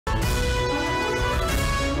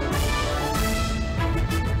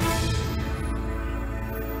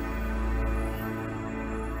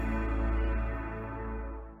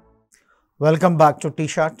Welcome back to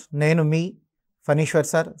tea-short. నేను మీ Phaneeshwar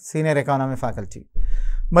sir, senior economy faculty.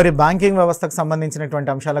 మరి banking వ్యవస్థకు సంబంధించినటువంటి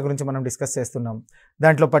అంశాల గురించి మనం డిస్కస్ చేస్తున్నాం.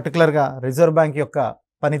 దాంట్లో పర్టికులర్గా రిజర్వ్ బ్యాంక్ యొక్క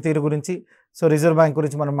పనితీరు గురించి, రిజర్వ్ బ్యాంక్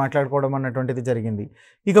గురించి మనం మాట్లాడుకోవడం అన్నటువంటిది జరిగింది.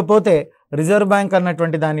 ఇకపోతే రిజర్వ్ బ్యాంక్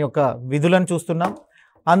అన్నటువంటి దాని యొక్క విధులను చూస్తున్నాం.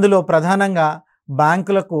 అందులో ప్రధానంగా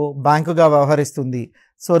బ్యాంకులకు బ్యాంకుగా వ్యవహరిస్తుంది.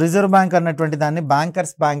 రిజర్వ్ బ్యాంక్ అన్నటువంటి దాన్ని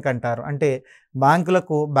బ్యాంకర్స్ బ్యాంక్ అంటారు, అంటే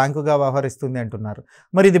బ్యాంకులకు బ్యాంకుగా వ్యవహరిస్తుంది అంటున్నారు.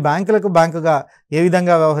 మరి ఇది బ్యాంకులకు బ్యాంకుగా ఏ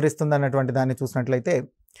విధంగా వ్యవహరిస్తుంది అన్నటువంటి దాన్ని చూసినట్లయితే,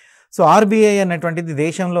 ఆర్బీఐ అన్నటువంటిది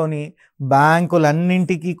దేశంలోని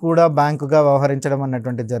బ్యాంకులన్నింటికీ కూడా బ్యాంకుగా వ్యవహరించడం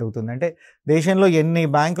అన్నటువంటిది జరుగుతుంది. అంటే దేశంలో ఎన్ని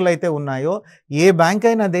బ్యాంకులు అయితే ఉన్నాయో, ఏ బ్యాంక్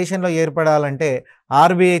అయినా దేశంలో ఏర్పడాలంటే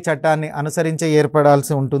ఆర్బీఐ చట్టాన్ని అనుసరించే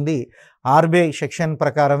ఏర్పడాల్సి ఉంటుంది. ఆర్బీఐ సెక్షన్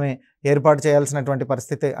ప్రకారమే ఏర్పాటు చేయాల్సినటువంటి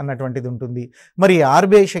పరిస్థితి అన్నటువంటిది ఉంటుంది. మరి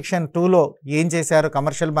ఆర్బీఐ సెక్షన్ 2లో ఏం చేశారు,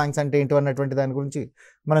 కమర్షియల్ బ్యాంక్స్ అంటే ఏంటి అన్నటువంటి దాని గురించి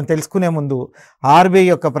మనం తెలుసుకునే ముందు, ఆర్బీఐ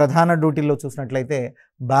యొక్క ప్రధాన డ్యూటీల్లో చూసినట్లయితే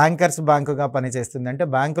బ్యాంకర్స్ బ్యాంకుగా పనిచేస్తుంది, అంటే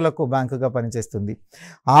బ్యాంకులకు బ్యాంకుగా పనిచేస్తుంది.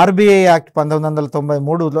 ఆర్బీఐ యాక్ట్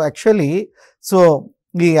 1993లో యాక్చువల్లీ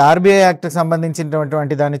ఈ ఆర్బీఐ యాక్ట్కి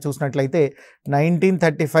సంబంధించినటువంటి దాన్ని చూసినట్లయితే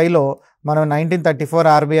 1935లో మనం 1934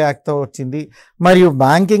 ఆర్బీఐ యాక్ట్తో వచ్చింది. మరియు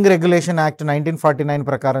బ్యాంకింగ్ రెగ్యులేషన్ యాక్ట్ 1949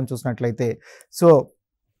 ప్రకారం చూసినట్లయితే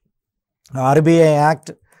ఆర్బీఐ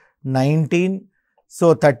యాక్ట్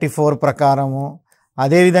 1934 ప్రకారము,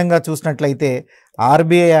 అదేవిధంగా చూసినట్లయితే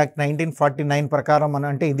ఆర్బీఐ యాక్ట్ 1949 ప్రకారం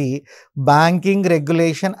అంటే ఇది బ్యాంకింగ్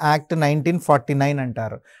రెగ్యులేషన్ యాక్ట్ 1949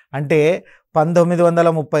 అంటారు. అంటే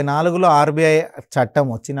 1934లో ఆర్బీఐ చట్టం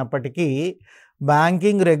వచ్చినప్పటికీ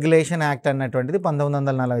బ్యాంకింగ్ రెగ్యులేషన్ యాక్ట్ అన్నటువంటిది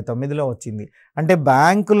 1949లో వచ్చింది. అంటే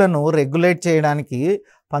బ్యాంకులను రెగ్యులేట్ చేయడానికి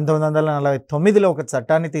 1949లో ఒక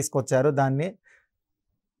చట్టాన్ని తీసుకొచ్చారు.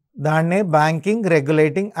 దాన్నే బ్యాంకింగ్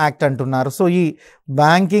రెగ్యులేటింగ్ యాక్ట్ అంటున్నారు. ఈ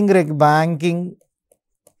బ్యాంకింగ్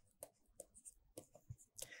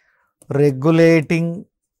రెగ్యులేటింగ్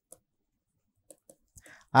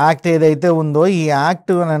యాక్ట్ ఏదైతే ఉందో, ఈ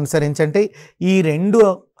యాక్ట్ అనుసరించి, అంటే ఈ రెండు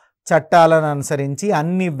చట్టాలను అనుసరించి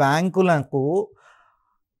అన్ని బ్యాంకులకు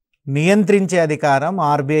నియంత్రించే అధికారం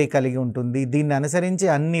ఆర్బీఐ కలిగి ఉంటుంది. దీన్ని అనుసరించి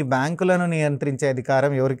అన్ని బ్యాంకులను నియంత్రించే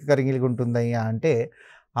అధికారం ఎవరికి కలిగి ఉంటుందయ్యా అంటే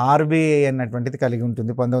ఆర్బీఐ అన్నటువంటిది కలిగి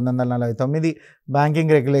ఉంటుంది. 1949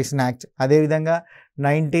 బ్యాంకింగ్ రెగ్యులేషన్ యాక్ట్, అదేవిధంగా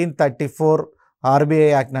 1934 ఆర్బీఐ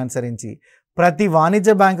యాక్ట్ని అనుసరించి ప్రతి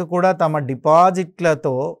వాణిజ్య బ్యాంకు కూడా తమ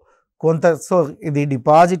డిపాజిట్లతో కొంత, ఇది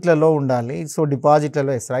డిపాజిట్లలో ఉండాలి.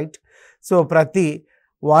 డిపాజిట్లలో రైట్. ప్రతి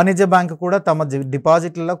వాణిజ్య బ్యాంకు కూడా తమ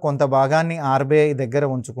డిపాజిట్లలో కొంత భాగాన్ని ఆర్బీఐ దగ్గర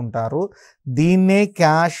ఉంచుకుంటారు. దీన్నే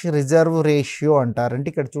క్యాష్ రిజర్వ్ రేషియో అంటారు. అంటే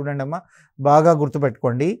ఇక్కడ చూడండి అమ్మా, బాగా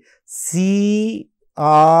గుర్తుపెట్టుకోండి,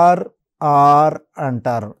 సిఆర్ఆర్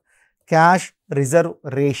అంటారు, క్యాష్ రిజర్వ్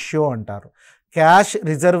రేషియో అంటారు. క్యాష్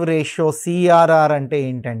రిజర్వ్ రేషియో సిఆర్ఆర్ అంటే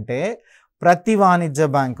ఏంటంటే, ప్రతి వాణిజ్య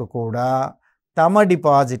బ్యాంకు కూడా తమ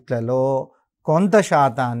డిపాజిట్లలో కొంత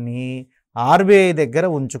శాతాన్ని ఆర్బీఐ దగ్గర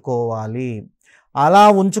ఉంచుకోవాలి. అలా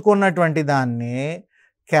ఉంచుకున్నటువంటి దాన్నే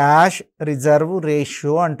క్యాష్ రిజర్వ్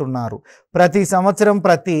రేషియో అంటున్నారు. ప్రతి సంవత్సరం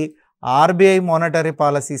ప్రతి ఆర్బీఐ మానిటరీ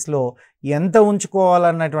పాలసీస్లో ఎంత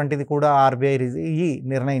ఉంచుకోవాలన్నటువంటిది కూడా ఆర్బీఐ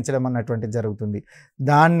నిర్ణయించడం అన్నటువంటిది జరుగుతుంది.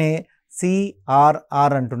 దాన్నే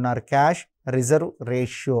సిఆర్ఆర్ అంటున్నారు, cash reserve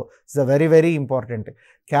ratio. It's very very important.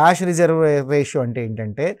 Cash reserve ratio అంటే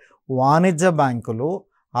ఏంటంటే, వాణిజ్య బ్యాంకులు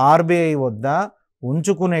ఆర్బీఐ వద్ద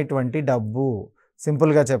ఉంచుకునేటువంటి డబ్బు.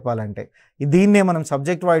 సింపుల్గా చెప్పాలంటే, దీన్నే మనం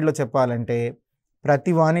సబ్జెక్ట్ వైడ్లో చెప్పాలంటే,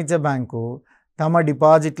 ప్రతి వాణిజ్య బ్యాంకు తమ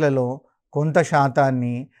డిపాజిట్లలో కొంత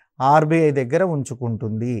శాతాన్ని ఆర్బీఐ దగ్గర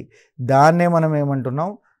ఉంచుకుంటుంది. దాన్నే మనం ఏమంటున్నాం,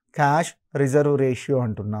 క్యాష్ రిజర్వ్ రేషియో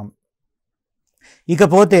అంటున్నాం.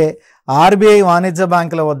 ఇకపోతే ఆర్బీఐ వాణిజ్య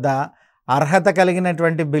బ్యాంకుల వద్ద అర్హత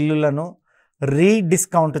కలిగినటువంటి బిల్లులను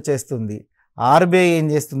రీడిస్కౌంట్ చేస్తుంది. ఆర్బీఐ ఏం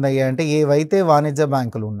చేస్తుందయ్యా అంటే, ఏవైతే వాణిజ్య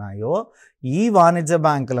బ్యాంకులు ఉన్నాయో ఈ వాణిజ్య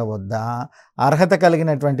బ్యాంకుల వద్ద అర్హత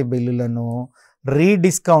కలిగినటువంటి బిల్లులను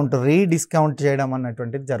రీడిస్కౌంట్ చేయడం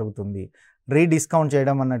అన్నటువంటిది జరుగుతుంది.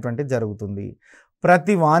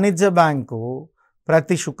 ప్రతి వాణిజ్య బ్యాంకు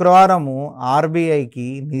ప్రతి శుక్రవారము ఆర్బీఐకి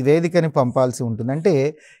నివేదికని పంపాల్సి ఉంటుంది. అంటే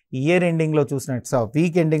ఇయర్ ఎండింగ్లో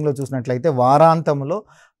వీక్ ఎండింగ్లో చూసినట్లయితే వారాంతంలో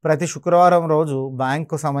ప్రతి శుక్రవారం రోజు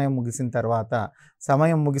బ్యాంకు సమయం ముగిసిన తర్వాత,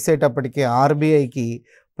 సమయం ముగిసేటప్పటికీ ఆర్బీఐకి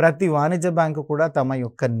ప్రతి వాణిజ్య బ్యాంకు కూడా తమ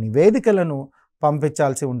యొక్క నివేదికలను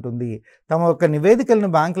పంపించాల్సి ఉంటుంది. తమ యొక్క నివేదికలను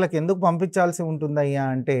బ్యాంకులకు ఎందుకు పంపించాల్సి ఉంటుందయ్యా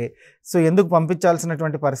అంటే, ఎందుకు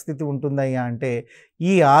పంపించాల్సినటువంటి పరిస్థితి ఉంటుందయ్యా అంటే,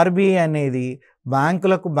 ఈ ఆర్బీఐ అనేది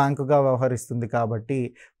బ్యాంకులకు బ్యాంకుగా వ్యవహరిస్తుంది కాబట్టి,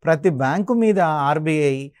 ప్రతి బ్యాంకు మీద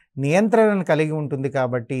ఆర్బీఐ నియంత్రణను కలిగి ఉంటుంది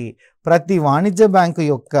కాబట్టి, ప్రతి వాణిజ్య బ్యాంకు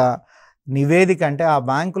యొక్క నివేదిక, అంటే ఆ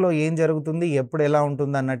బ్యాంకులో ఏం జరుగుతుంది, ఎప్పుడు ఎలా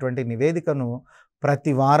ఉంటుంది అన్నటువంటి నివేదికను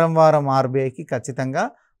ప్రతి వారం ఆర్బీఐకి ఖచ్చితంగా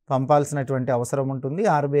పంపాల్సినటువంటి అవసరం ఉంటుంది,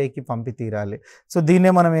 ఆర్బీఐకి పంపి తీరాలి. సో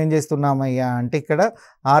దీన్నే మనం ఏం చేస్తున్నామయ్యా అంటే ఇక్కడ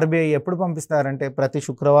ఆర్బీఐ ఎప్పుడు పంపిస్తారంటే ప్రతి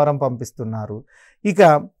శుక్రవారం పంపిస్తున్నారు. ఇక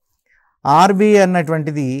ఆర్బీఐ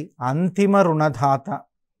అన్నటువంటిది అంతిమ రుణదాత.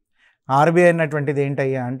 ఆర్బీఐ అన్నటువంటిది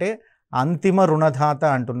ఏంటయ్యా అంటే అంతిమ రుణదాత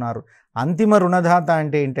అంటున్నారు. అంతిమ రుణదాత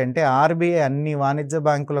అంటే ఏంటంటే ఆర్బీఐ అన్ని వాణిజ్య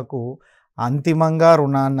బ్యాంకులకు అంతిమంగా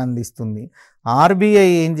రుణాన్ని అందిస్తుంది. ఆర్బీఐ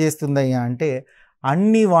ఏం చేస్తుందయ్యా అంటే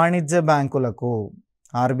అన్ని వాణిజ్య బ్యాంకులకు,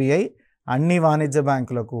 ఆర్బీఐ అన్ని వాణిజ్య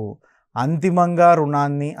బ్యాంకులకు అంతిమంగా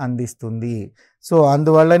రుణాన్ని అందిస్తుంది. సో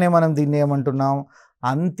అందువల్లనే మనం దీన్ని ఏమంటున్నాం,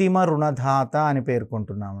 అంతిమ రుణదాత అని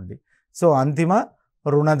పేర్కొంటున్నామండి. సో అంతిమ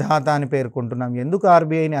రుణదాత అని పేర్కొంటున్నాం. ఎందుకు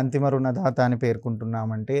ఆర్బీఐని అంతిమ రుణదాత అని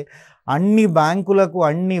పేర్కొంటున్నామంటే అన్ని బ్యాంకులకు,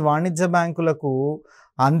 అన్ని వాణిజ్య బ్యాంకులకు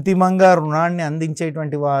అంతిమంగా రుణాన్ని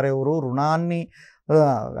అందించేటువంటి వారెవరు, రుణాన్ని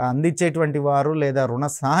అందించేటువంటి వారు లేదా రుణ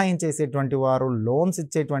సహాయం చేసేటువంటి వారు, లోన్స్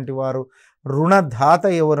ఇచ్చేటువంటి వారు, రుణదాత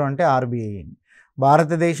ఎవరు అంటే ఆర్బీఐ.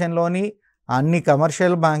 భారతదేశంలోని అన్ని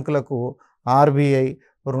కమర్షియల్ బ్యాంకులకు ఆర్బీఐ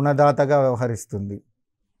రుణదాతగా వ్యవహరిస్తుంది.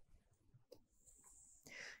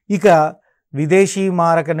 ఇక విదేశీ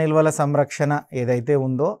మారక నిల్వల సంరక్షణ ఏదైతే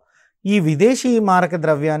ఉందో, ఈ విదేశీ మారక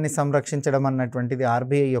ద్రవ్యాన్ని సంరక్షించడం అన్నటువంటిది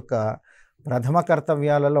ఆర్బీఐ యొక్క ప్రథమ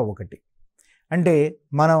కర్తవ్యాలలో ఒకటి. అంటే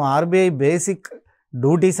మనం ఆర్బీఐ బేసిక్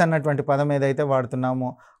డ్యూటీస్ అన్నటువంటి పదం ఏదైతే వాడుతున్నామో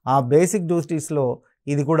ఆ బేసిక్ డ్యూటీస్లో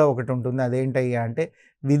ఇది కూడా ఒకటి ఉంటుంది. అదేంటయ్యా అంటే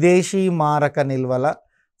విదేశీ మారక నిల్వల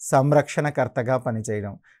సంరక్షణకర్తగా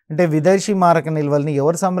పనిచేయడం. అంటే విదేశీ మారక నిల్వల్ని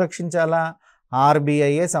ఎవరు సంరక్షించాలా?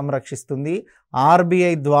 ఆర్బీఐయే సంరక్షిస్తుంది.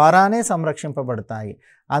 ఆర్బీఐ ద్వారానే సంరక్షింపబడతాయి.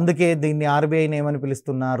 అందుకే దీన్ని ఆర్బీఐని ఏమని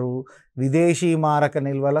పిలుస్తున్నారు? విదేశీ మారక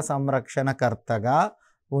నిల్వల సంరక్షణకర్తగా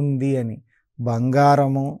ఉంది అని.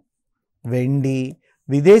 బంగారము, వెండి,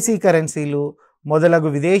 విదేశీ కరెన్సీలు మొదలగు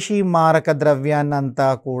విదేశీ మారక ద్రవ్యాన్నంతా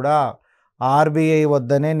కూడా ఆర్బీఐ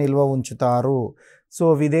వద్దనే నిల్వ ఉంచుతారు. సో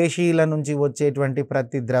విదేశీల నుంచి వచ్చేటువంటి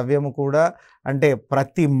ప్రతి ద్రవ్యము కూడా, అంటే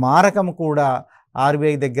ప్రతి మారకము కూడా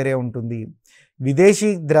ఆర్బీఐ దగ్గరే ఉంటుంది. విదేశీ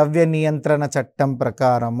ద్రవ్య నియంత్రణ చట్టం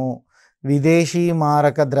ప్రకారము, విదేశీ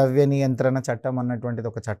మారక ద్రవ్య నియంత్రణ చట్టం అన్నటువంటిది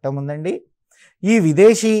ఒక చట్టం ఉందండి. ఈ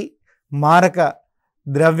విదేశీ మారక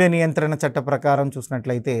ద్రవ్య నియంత్రణ చట్ట ప్రకారం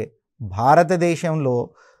చూసినట్లయితే భారతదేశంలో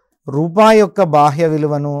రూపాయి యొక్క బాహ్య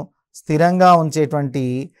విలువను స్థిరంగా ఉంచేటువంటి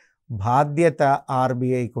బాధ్యత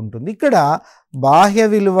ఆర్బీఐకి ఉంటుంది. ఇక్కడ బాహ్య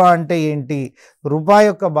విలువ అంటే ఏంటి, రూపాయి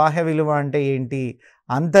యొక్క బాహ్య విలువ అంటే ఏంటి,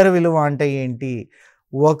 అంతర్విలువ అంటే ఏంటి?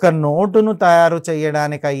 ఒక నోటును తయారు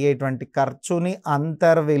చేయడానికి అయ్యేటువంటి ఖర్చుని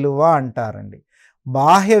అంతర్విలువ అంటారండి.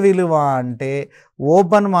 బాహ్య విలువ అంటే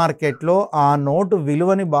ఓపెన్ మార్కెట్లో ఆ నోటు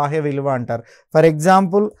విలువని బాహ్య విలువ అంటారు. ఫర్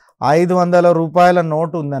ఎగ్జాంపుల్ 500 రూపాయల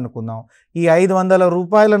నోటు ఉందనుకుందాం. ఈ 500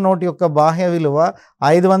 రూపాయల నోటు యొక్క బాహ్య విలువ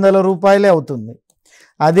 500 రూపాయలే అవుతుంది.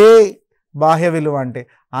 అదే బాహ్య విలువ అంటే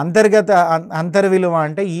అంతర్విలువ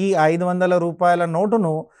అంటే ఈ 500 రూపాయల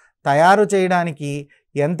నోటును తయారు చేయడానికి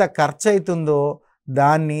ఎంత ఖర్చు అవుతుందో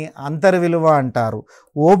దాన్ని అంతర్విలువ అంటారు.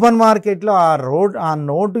 ఓపెన్ మార్కెట్లో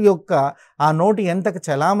ఆ నోటు ఎంతకు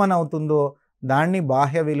చలామణి అవుతుందో దాన్ని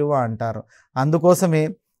బాహ్య విలువ అంటారు. అందుకోసమే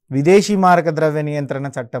విదేశీ మారక ద్రవ్య నియంత్రణ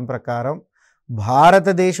చట్టం ప్రకారం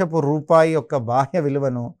భారతదేశపు రూపాయి యొక్క బాహ్య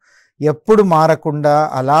విలువను ఎప్పుడు మారకుండా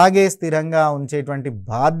అలాగే స్థిరంగా ఉంచేటువంటి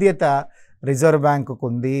బాధ్యత రిజర్వ్ బ్యాంకుకు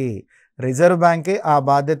ఉంది. రిజర్వ్ బ్యాంకే ఆ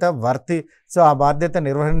బాధ్యత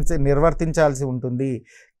నిర్వర్తించాల్సి ఉంటుంది.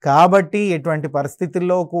 కాబట్టి ఎటువంటి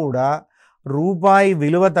పరిస్థితుల్లో కూడా రూపాయి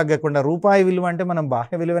విలువ తగ్గకుండా, రూపాయి విలువ అంటే మనం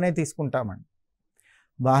బాహ్య విలువనే తీసుకుంటామండి,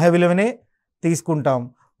 బాహ్య విలువనే తీసుకుంటాం.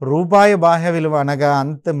 రూపాయి బాహ్య విలువ అనగా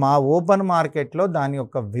మా ఓపెన్ మార్కెట్లో దాని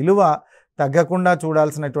యొక్క విలువ తగ్గకుండా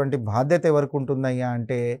చూడాల్సినటువంటి బాధ్యత ఎవరికి ఉంటుందయ్యా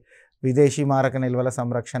అంటే విదేశీ మారక నిల్వల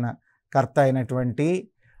సంరక్షణ కర్త అయినటువంటి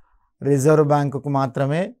రిజర్వ్ బ్యాంకుకు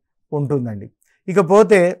మాత్రమే ఉంటుందండి.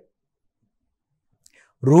 ఇకపోతే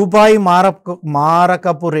రూపాయి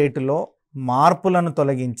మారకపు రేటులో మార్పులను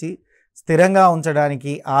తొలగించి స్థిరంగా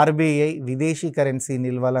ఉంచడానికి ఆర్బీఐ విదేశీ కరెన్సీని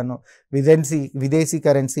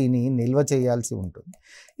నిల్వ చేయాల్సి ఉంటుంది.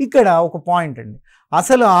 ఇక్కడ ఒక పాయింట్ అండి,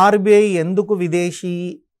 అసలు ఆర్బీఐ ఎందుకు విదేశీ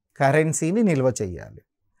కరెన్సీని నిల్వ చేయాలి?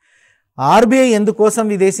 ఆర్బీఐ ఎందుకోసం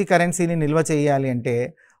విదేశీ కరెన్సీని నిల్వ చేయాలి అంటే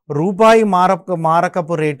రూపాయి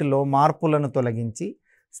మారకపు రేటులో మార్పులను తొలగించి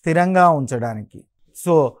స్థిరంగా ఉంచడానికి.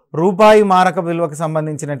 సో రూపాయి మారక విలువకు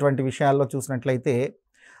సంబంధించినటువంటి విషయాల్లో చూసినట్లయితే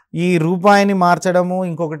ఈ రూపాయిని మార్చడము,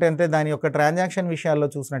 ఇంకొకటి అంటే దాని యొక్క ట్రాన్సాక్షన్ విషయాల్లో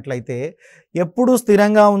చూసినట్లయితే ఎప్పుడు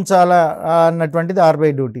స్థిరంగా ఉంచాలా అన్నటువంటిది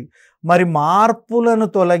ఆర్బీఐ డ్యూటీ. మరి మార్పులను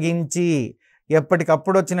తొలగించి,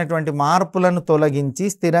 ఎప్పటికప్పుడు వచ్చినటువంటి మార్పులను తొలగించి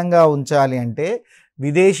స్థిరంగా ఉంచాలి అంటే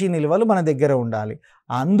విదేశీ నిల్వలు మన దగ్గర ఉండాలి.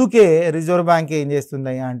 అందుకే రిజర్వ్ బ్యాంక్ ఏం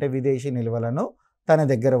చేస్తుంది అంటే విదేశీ నిల్వలను తన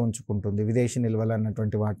దగ్గర ఉంచుకుంటుంది. విదేశీ నిల్వలు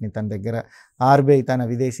అన్నటువంటి వాటిని తన దగ్గర ఆర్బీఐ తన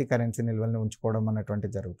విదేశీ కరెన్సీ నిల్వల్ని ఉంచుకోవడం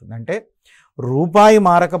అన్నటువంటిది జరుగుతుంది. అంటే రూపాయి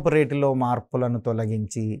మారకపు రేటులో మార్పులను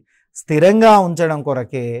తొలగించి స్థిరంగా ఉంచడం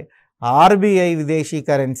కొరకే ఆర్బీఐ విదేశీ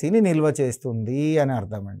కరెన్సీని నిల్వ చేస్తుంది అని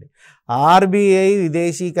అర్థం అండి. ఆర్బీఐ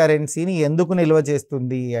విదేశీ కరెన్సీని ఎందుకు నిల్వ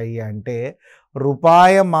చేస్తుంది అంటే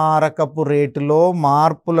రూపాయి మారకపు రేటులో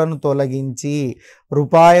మార్పులను తొలగించి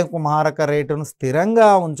రూపాయి మారక రేటును స్థిరంగా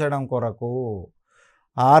ఉంచడం కొరకు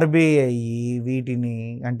ఆర్బీఐ వీటిని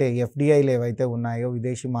అంటే ఎఫ్డిఐలు ఏవైతే ఉన్నాయో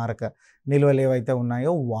విదేశీ మారక నిల్వలు ఏవైతే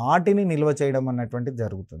ఉన్నాయో వాటిని నిల్వ చేయడం అన్నటువంటిది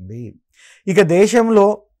జరుగుతుంది. ఇక దేశంలో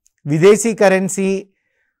విదేశీ కరెన్సీ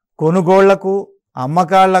కొనుగోళ్లకు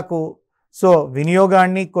అమ్మకాళ్లకు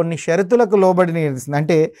వినియోగాన్ని కొన్ని షరతులకు లోబడి నిలుస్తుంది.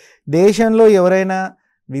 అంటే దేశంలో ఎవరైనా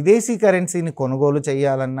విదేశీ కరెన్సీని కొనుగోలు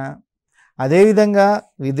చేయాలన్నా అదేవిధంగా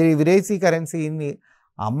విదేశీ కరెన్సీని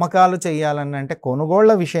అమ్మకాలు చేయాలన్నా అంటే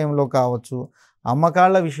కొనుగోళ్ల విషయంలో కావచ్చు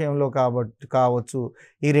అమ్మకాల విషయంలో కావచ్చు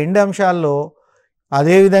ఈ రెండు అంశాల్లో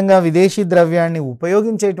అదేవిధంగా విదేశీ ద్రవ్యాన్ని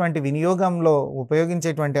ఉపయోగించేటువంటి వినియోగంలో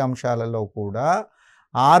ఉపయోగించేటువంటి అంశాలలో కూడా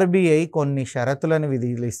ఆర్బీఐ కొన్ని షరతులను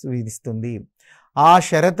విధిస్తుంది. ఆ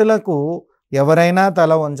షరతులకు ఎవరైనా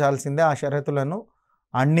తల వంచాల్సిందే, ఆ షరతులను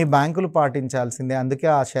అన్ని బ్యాంకులు పాటించాల్సిందే. అందుకే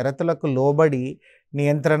ఆ షరతులకు లోబడి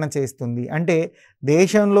నియంత్రణ చేస్తుంది. అంటే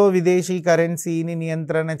దేశంలో విదేశీ కరెన్సీని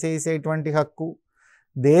నియంత్రణ చేసేటువంటి హక్కు,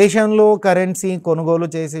 దేశంలో కరెన్సీ కొనుగోలు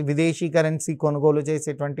చేసే విదేశీ కరెన్సీ కొనుగోలు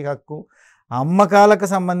చేసేటువంటి హక్కు, అమ్మకాలకు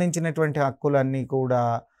సంబంధించినటువంటి హక్కులన్నీ కూడా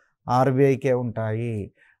ఆర్బీఐకే ఉంటాయి.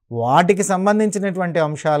 వాటికి సంబంధించినటువంటి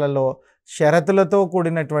అంశాలలో షరతులతో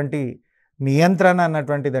కూడినటువంటి నియంత్రణ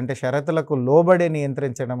అన్నటువంటిది అంటే షరతులకు లోబడి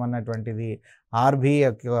నియంత్రించడం అన్నటువంటిది ఆర్బీఐ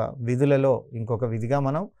యొక్క విధులలో ఇంకొక విధిగా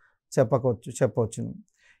మనం చెప్పవచ్చు.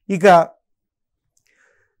 ఇక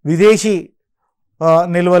విదేశీ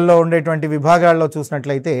నిల్వల్లో ఉండేటువంటి విభాగాల్లో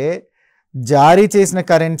చూసినట్లయితే జారీ చేసిన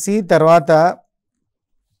కరెన్సీ తర్వాత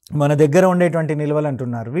మన దగ్గర ఉండేటువంటి నిల్వలు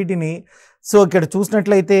అంటున్నారు. వీటిని ఇక్కడ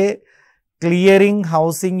చూసినట్లయితే క్లియరింగ్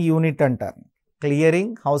హౌసింగ్ యూనిట్ అంటారు.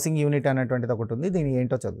 క్లియరింగ్ హౌసింగ్ యూనిట్ అన్నటువంటిది ఒకటి ఉంది. దీని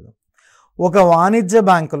ఏంటో చదువుదాం. ఒక వాణిజ్య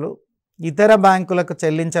బ్యాంకులు ఇతర బ్యాంకులకు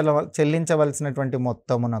చెల్లించవలసినటువంటి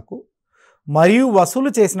మొత్తమునకు మరియు వసూలు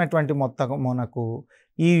చేసినటువంటి మొత్తమునకు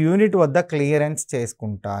ఈ యూనిట్ వద్ద క్లియరెన్స్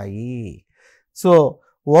చేసుకుంటాయి.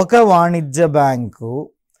 ఒక వాణిజ్య బ్యాంకు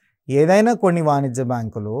ఏదైనా కొన్ని వాణిజ్య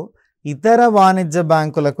బ్యాంకులు ఇతర వాణిజ్య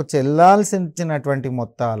బ్యాంకులకు చెల్లాల్సినటువంటి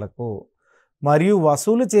మొత్తాలకు మరియు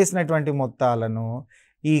వసూలు చేసినటువంటి మొత్తాలను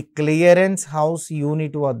ఈ క్లియరెన్స్ హౌస్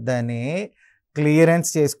యూనిట్ వద్దనే క్లియరెన్స్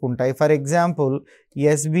చేసుకుంటాయి. ఫర్ ఎగ్జాంపుల్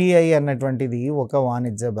ఎస్బీఐ అన్నటువంటిది ఒక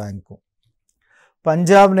వాణిజ్య bank,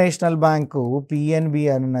 Punjab national bank PNB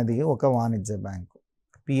అన్నది ఒక వాణిజ్య బ్యాంకు.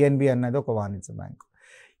 పిఎన్బి అన్నది ఒక వాణిజ్య బ్యాంకు.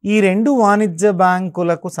 ఈ రెండు వాణిజ్య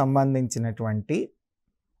బ్యాంకులకు సంబంధించినటువంటి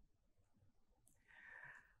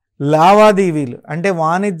లావాదేవీలు అంటే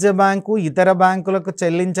వాణిజ్య బ్యాంకు ఇతర బ్యాంకులకు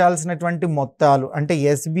చెల్లించాల్సినటువంటి మొత్తాలు అంటే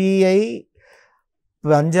ఎస్బీఐ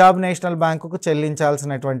పంజాబ్ నేషనల్ బ్యాంకుకు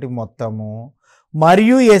చెల్లించాల్సినటువంటి మొత్తము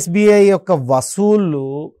మరియు ఎస్బీఐ యొక్క వసూళ్ళు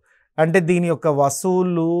అంటే దీని యొక్క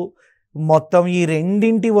వసూళ్ళు మొత్తం ఈ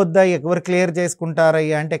రెండింటి వద్ద ఎవరు క్లియర్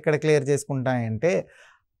చేసుకుంటారయ్యా అంటే ఎక్కడ క్లియర్ చేసుకుంటాయంటే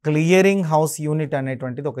క్లియరింగ్ హౌస్ యూనిట్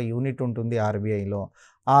అనేటువంటిది ఒక యూనిట్ ఉంటుంది ఆర్బీఐలో.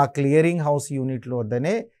 ఆ క్లియరింగ్ హౌస్ యూనిట్ల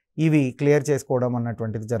వద్దనే ఇవి క్లియర్ చేసుకోవడం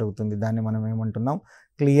అన్నటువంటిది జరుగుతుంది. దాన్ని మనం ఏమంటున్నాం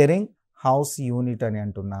క్లియరింగ్ హౌస్ యూనిట్ అని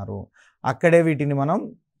అంటున్నారు. అక్కడే వీటిని మనం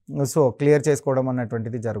క్లియర్ చేసుకోవడం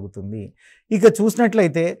అన్నటువంటిది జరుగుతుంది. ఇక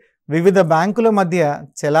చూసినట్లయితే వివిధ బ్యాంకుల మధ్య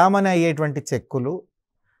చలామణి అయ్యేటువంటి చెక్కులు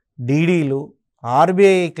డీడీలు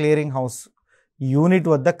ఆర్బీఐ క్లియరింగ్ హౌస్ యూనిట్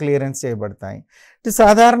వద్ద క్లియరెన్స్ చేయబడతాయి.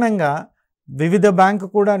 సాధారణంగా వివిధ బ్యాంకు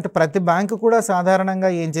కూడా అంటే ప్రతి బ్యాంకు కూడా సాధారణంగా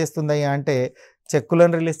ఏం చేస్తుందయ్యా అంటే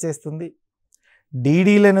చెక్కులను రిలీజ్ చేస్తుంది,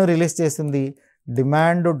 డీడీలను రిలీజ్ చేస్తుంది,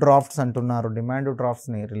 డిమాండ్ డ్రాఫ్ట్స్ అంటున్నారు డిమాండ్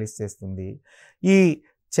డ్రాఫ్ట్స్ని రిలీజ్ చేస్తుంది. ఈ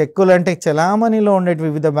చెక్కులు అంటే చలామణిలో ఉండే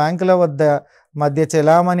వివిధ బ్యాంకుల మధ్య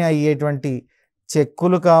చలామణి అయ్యేటువంటి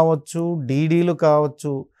చెక్కులు కావచ్చు డీడీలు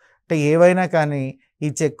కావచ్చు అంటే ఏవైనా కానీ ఈ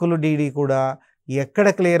చెక్కులు డీడీ కూడా ఎక్కడ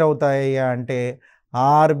క్లియర్ అవుతాయ్యా అంటే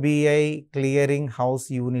RBI clearing house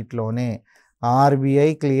యూనిట్లోనే RBI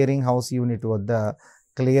clearing house unit వద్ద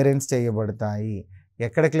క్లియరెన్స్ చేయబడతాయి.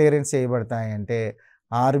 ఎక్కడ క్లియరెన్స్ చేయబడతాయి అంటే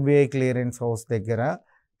ఆర్బీఐ క్లియరెన్స్ హౌస్ దగ్గర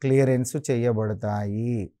క్లియరెన్స్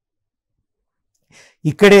చేయబడతాయి.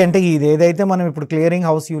 ఇక్కడే అంటే ఇది ఏదైతే మనం ఇప్పుడు క్లియరింగ్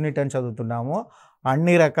హౌస్ యూనిట్ అని చదువుతున్నామో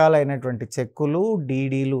అన్ని రకాలైనటువంటి చెక్కులు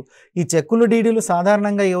డీడీలు ఈ చెక్కులు డీడీలు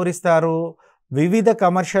సాధారణంగా ఎవరిస్తారు వివిధ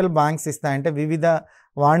కమర్షియల్ బ్యాంక్స్ ఇస్తాయి అంటే వివిధ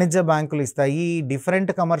వాణిజ్య బ్యాంకులు ఇస్తాయి. ఈ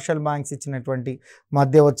డిఫరెంట్ కమర్షియల్ బ్యాంక్స్ ఇచ్చినటువంటి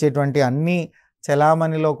మధ్య వచ్చేటువంటి అన్ని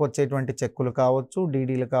చలామణిలోకి వచ్చేటువంటి చెక్కులు కావచ్చు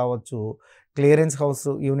డీడీలు కావచ్చు క్లియరెన్స్ హౌస్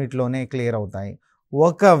యూనిట్లోనే క్లియర్ అవుతాయి.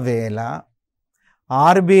 ఒకవేళ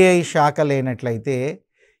ఆర్బీఐ శాఖ లేనట్లయితే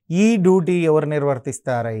ఈ డ్యూటీ ఎవరు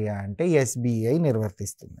నిర్వర్తిస్తారయ్యా అంటే ఎస్బీఐ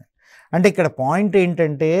నిర్వర్తిస్తుంది. అంటే ఇక్కడ పాయింట్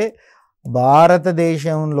ఏంటంటే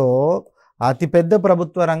భారతదేశంలో అతిపెద్ద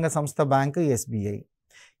ప్రభుత్వ రంగ సంస్థ బ్యాంకు ఎస్బీఐ.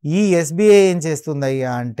 ఈ ఎస్బీఐ ఏం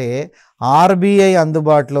చేస్తుందయ్యా అంటే ఆర్బీఐ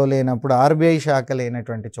అందుబాటులో లేనప్పుడు, ఆర్బీఐ శాఖ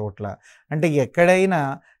లేనటువంటి చోట్ల, అంటే ఎక్కడైనా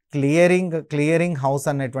క్లియరింగ్ హౌస్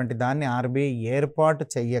అనేటువంటి దాన్ని ఆర్బీఐ ఏర్పాటు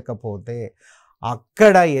చెయ్యకపోతే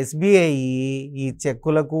అక్కడ ఎస్బీఐ ఈ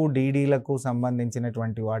చెక్కులకు డీడీలకు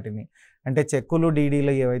సంబంధించినటువంటి వాటిని, అంటే చెక్కులు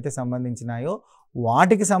డీడీలు ఏవైతే సంబంధించినాయో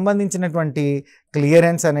వాటికి సంబంధించినటువంటి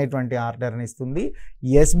క్లియరెన్స్ అనేటువంటి ఆర్డర్ని ఇస్తుంది.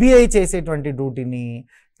 ఎస్బీఐ చేసేటువంటి డ్యూటీని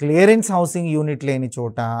క్లియరెన్స్ హౌసింగ్ యూనిట్ లేని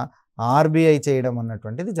చోట ఆర్బీఐ చేయడం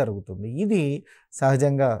అన్నటువంటిది జరుగుతుంది. ఇది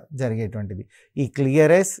సహజంగా జరిగేటువంటిది. ఈ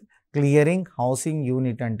క్లియరింగ్ హౌసింగ్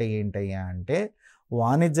యూనిట్ అంటే ఏంటయ్యా అంటే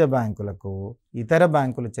వాణిజ్య బ్యాంకులకు ఇతర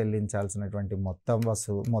బ్యాంకులు చెల్లించాల్సినటువంటి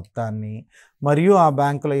మొత్తాన్ని మరియు ఆ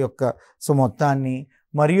బ్యాంకుల యొక్క మొత్తాన్ని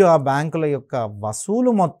మరియు ఆ బ్యాంకుల యొక్క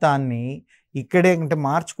వసూలు మొత్తాన్ని ఇక్కడే అంటే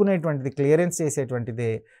మార్చుకునేటువంటిది, క్లియరెన్స్ చేసేటువంటిదే.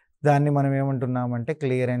 దాన్ని మనం ఏమంటున్నామంటే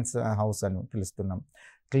క్లియరెన్స్ హౌస్ అని పిలుస్తున్నాం.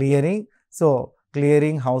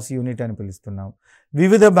 క్లియరింగ్ హౌస్ యూనిట్ అని పిలుస్తున్నాం.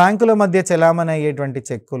 వివిధ బ్యాంకుల మధ్య చెలామణి అయ్యేటువంటి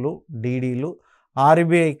చెక్కులు డీడీలు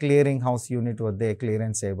ఆర్బీఐ క్లియరింగ్ హౌస్ యూనిట్ వద్దే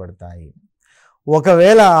క్లియరెన్స్ చేయబడతాయి.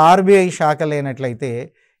 ఒకవేళ ఆర్బీఐ శాఖ లేనట్లయితే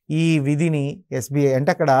ఈ విధిని ఎస్బీఐ, అంటే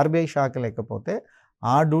అక్కడ ఆర్బీఐ శాఖ లేకపోతే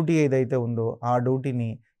ఆ డ్యూటీ ఏదైతే ఉందో ఆ డ్యూటీని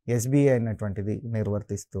ఎస్బీఐ అన్నటువంటిది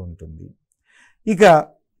నిర్వర్తిస్తూ ఉంటుంది. ఇక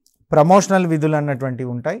ప్రమోషనల్ విధులు అన్నటువంటివి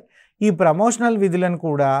ఉంటాయి. ఈ ప్రమోషనల్ విధులను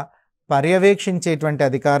కూడా పర్యవేక్షించేటువంటి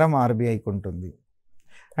అధికారం ఆర్బీఐకి ఉంటుంది.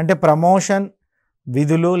 అంటే ప్రమోషన్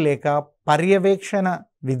విధులు లేక పర్యవేక్షణ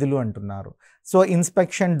విధులు అంటున్నారు. So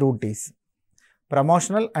inspection duties,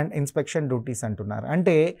 promotional and inspection duties అంటున్నారు.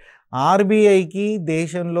 అంటే ఆర్బీఐకి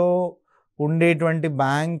దేశంలో ఉండేటువంటి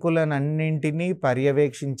బ్యాంకులనన్నింటినీ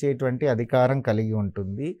పర్యవేక్షించేటువంటి అధికారం కలిగి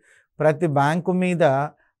ఉంటుంది. ప్రతి బ్యాంకు మీద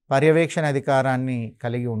పర్యవేక్షణ అధికారాన్ని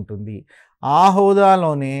కలిగి ఉంటుంది. ఆ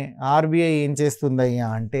హోదాలోనే ఆర్బీఐ ఏం చేస్తుందయ్యా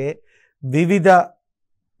అంటే వివిధ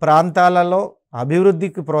ప్రాంతాలలో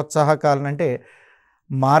అభివృద్ధికి ప్రోత్సాహకాలను, అంటే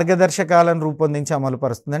మార్గదర్శకాలను రూపొందించి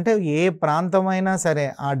అమలుపరుస్తుంది. అంటే ఏ ప్రాంతమైనా సరే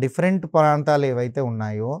ఆ డిఫరెంట్ ప్రాంతాలు ఏవైతే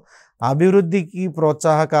ఉన్నాయో అభివృద్ధికి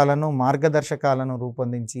ప్రోత్సాహకాలను, మార్గదర్శకాలను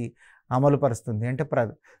రూపొందించి అమలుపరుస్తుంది. అంటే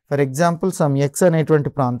ఫర్ ఎగ్జాంపుల్ ఎక్స్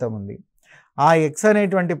అనేటువంటి ప్రాంతం ఉంది. ఆ ఎక్స్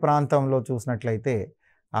అనేటువంటి ప్రాంతంలో చూసినట్లయితే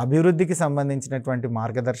అభివృద్ధికి సంబంధించినటువంటి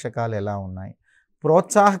మార్గదర్శకాలు ఎలా ఉన్నాయి,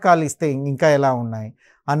 ప్రోత్సాహకాలు ఇస్తే ఇంకా ఎలా ఉన్నాయి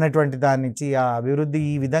అన్నటువంటి దాని నుంచి ఆ అభివృద్ధి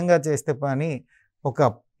ఈ విధంగా చేస్తే పని ఒక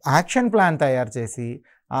యాక్షన్ ప్లాన్ తయారు చేసి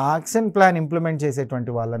ఆ యాక్షన్ ప్లాన్ ఇంప్లిమెంట్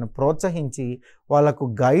చేసేటువంటి వాళ్ళను ప్రోత్సహించి వాళ్ళకు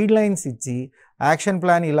గైడ్ లైన్స్ ఇచ్చి యాక్షన్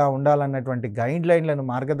ప్లాన్ ఇలా ఉండాలన్నటువంటి గైడ్ లైన్లను,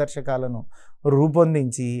 మార్గదర్శకాలను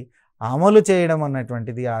రూపొందించి అమలు చేయడం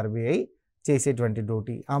అన్నటువంటిది ఆర్బీఐ చేసేటువంటి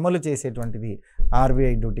డ్యూటీ, అమలు చేసేటువంటిది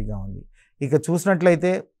ఆర్బీఐ డ్యూటీగా ఉంది. ఇక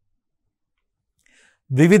చూసినట్లయితే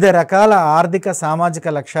వివిధ రకాల ఆర్థిక సామాజిక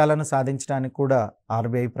లక్ష్యాలను సాధించడానికి కూడా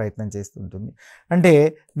ఆర్బీఐ ప్రయత్నం చేస్తుంటుంది. అంటే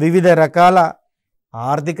వివిధ రకాల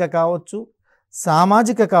ఆర్థిక కావచ్చు,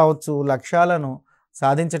 సామాజిక కావచ్చు లక్ష్యాలను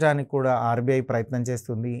సాధించడానికి కూడా ఆర్బీఐ ప్రయత్నం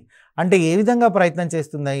చేస్తుంది. అంటే ఏ విధంగా ప్రయత్నం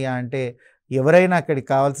చేస్తుందయ్యా అంటే ఎవరైనా అక్కడికి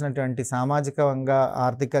కావాల్సినటువంటి సామాజికంగా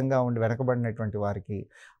ఆర్థికంగా ఉండి వెనకబడినటువంటి వారికి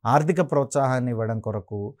ఆర్థిక ప్రోత్సాహాన్ని ఇవ్వడం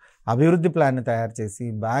కొరకు అభివృద్ధి ప్లాన్ని తయారు చేసి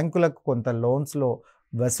బ్యాంకులకు కొంత లోన్స్లో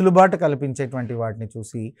వెసులుబాటు కల్పించేటువంటి వాటిని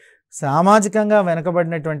చూసి సామాజికంగా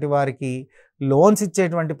వెనకబడినటువంటి వారికి లోన్స్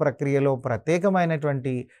ఇచ్చేటువంటి ప్రక్రియలో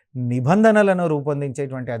ప్రత్యేకమైనటువంటి నిబంధనలను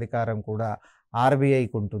రూపొందించేటువంటి అధికారం కూడా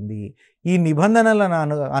ఆర్బీఐకి ఉంటుంది. ఈ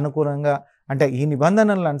నిబంధనలను అనుగుణంగా, అంటే ఈ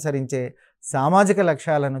నిబంధనలను అనుసరించే సామాజిక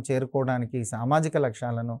లక్ష్యాలను చేరుకోవడానికి, సామాజిక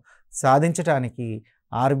లక్ష్యాలను సాధించడానికి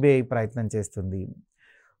ఆర్బీఐ ప్రయత్నం చేస్తుంది.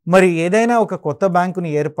 మరి ఏదైనా ఒక కొత్త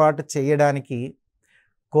బ్యాంకుని ఏర్పాటు చేయడానికి,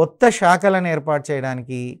 కొత్త శాఖలను ఏర్పాటు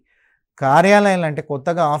చేయడానికి, కార్యాలయాలు అంటే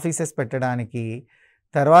కొత్తగా ఆఫీసెస్ పెట్టడానికి,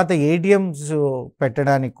 తర్వాత ఏటీఎంస్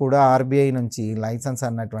పెట్టడానికి కూడా ఆర్బీఐ నుంచి లైసెన్స్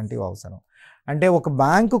అన్నటువంటివి అవసరం. అంటే ఒక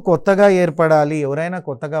బ్యాంకు కొత్తగా ఏర్పడాలి, ఎవరైనా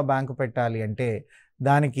కొత్తగా బ్యాంకు పెట్టాలి అంటే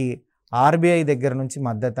దానికి ఆర్బీఐ దగ్గర నుంచి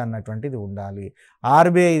మద్దతు అన్నటువంటిది ఉండాలి,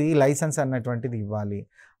 ఆర్బీఐ లైసెన్స్ అన్నటువంటిది ఇవ్వాలి.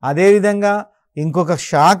 అదేవిధంగా ఇంకొక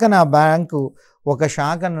శాఖను, ఆ బ్యాంకు ఒక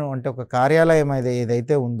శాఖను అంటే ఒక కార్యాలయం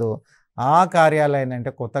ఏదైతే ఉందో ఆ కార్యాలయాన్ని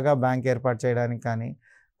అంటే కొత్తగా బ్యాంక్ ఏర్పాటు చేయడానికి కానీ,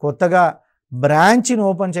 కొత్తగా బ్రాంచ్ని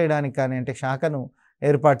ఓపెన్ చేయడానికి కానీ, అంటే శాఖను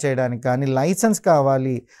ఏర్పాటు చేయడానికి కానీ లైసెన్స్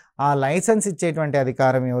కావాలి. ఆ లైసెన్స్ ఇచ్చేటువంటి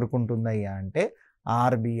అధికారం ఎవరికి ఉంటుందయ్యా అంటే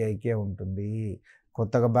ఆర్బీఐకే ఉంటుంది.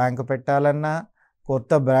 కొత్తగా బ్యాంకు పెట్టాలన్నా,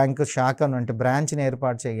 కొత్త బ్యాంకు శాఖను అంటే బ్రాంచ్ని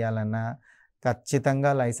ఏర్పాటు చేయాలన్నా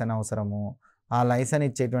ఖచ్చితంగా లైసెన్స్ అవసరము. ఆ లైసెన్స్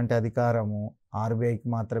ఇచ్చేటువంటి అధికారము ఆర్బీఐకి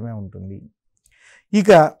మాత్రమే ఉంటుంది.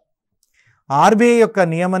 ఇక ఆర్బీఐ యొక్క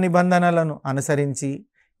నియమ నిబంధనలను అనుసరించి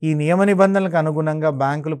ఈ నియమ నిబంధనలకు అనుగుణంగా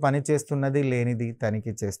బ్యాంకులు పనిచేస్తున్నది లేనిది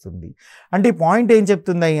తనిఖీ చేస్తుంది. అంటే ఈ పాయింట్ ఏం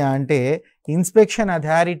చెప్తుందయ్యా అంటే ఇన్స్పెక్షన్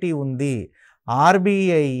అథారిటీ ఉంది.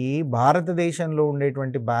 ఆర్బీఐ భారతదేశంలో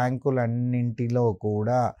ఉండేటువంటి బ్యాంకులన్నింటిలో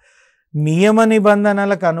కూడా నియమ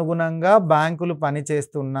నిబంధనలకు అనుగుణంగా బ్యాంకులు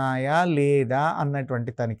పనిచేస్తున్నాయా లేదా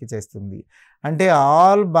అన్నటువంటి తనిఖీ చేస్తుంది. అంటే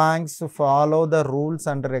all banks follow the rules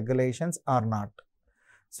and regulations are not.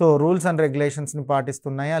 So rules and రెగ్యులేషన్స్ని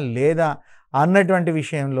పాటిస్తున్నాయా లేదా అన్నటువంటి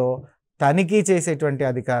విషయంలో తనిఖీ చేసేటువంటి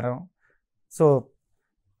అధికారం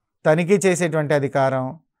తనిఖీ చేసేటువంటి అధికారం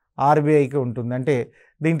ఆర్బీఐకి ఉంటుంది. అంటే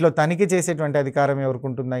దీంట్లో తనిఖీ చేసేటువంటి అధికారం ఎవరికి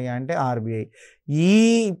ఉంటుందయ్యా అంటే ఆర్బీఐ. ఈ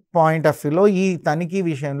పాయింట్ ఆఫ్ వ్యూలో ఈ తనిఖీ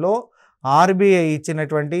విషయంలో ఆర్బీఐ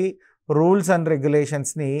ఇచ్చినటువంటి రూల్స్ అండ్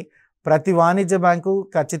రెగ్యులేషన్స్ని ప్రతి వాణిజ్య బ్యాంకు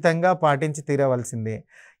ఖచ్చితంగా పాటించి తీరవలసిందే.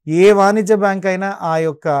 ఏ వాణిజ్య బ్యాంక్ అయినా ఆ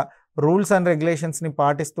యొక్క రూల్స్ అండ్ రెగ్యులేషన్స్ని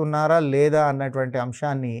పాటిస్తున్నారా లేదా అన్నటువంటి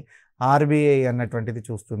అంశాన్ని ఆర్బీఐ అన్నటువంటిది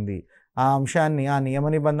చూస్తుంది. ఆ అంశాన్ని ఆ నియమ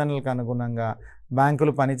నిబంధనలకు అనుగుణంగా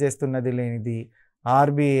బ్యాంకులు పనిచేస్తున్నది లేనిది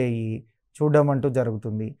ఆర్బీఐ చూడడం అంటూ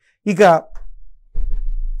జరుగుతుంది. ఇక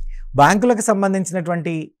బ్యాంకులకు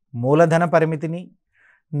సంబంధించినటువంటి మూలధన పరిమితిని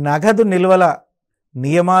నగదు నిల్వల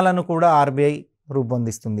నియమాలను కూడా ఆర్బీఐ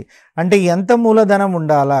రూపొందిస్తుంది. అంటే ఎంత మూలధనం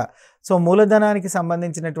ఉండాలా, సో మూలధనానికి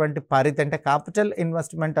సంబంధించినటువంటి పరిధి అంటే క్యాపిటల్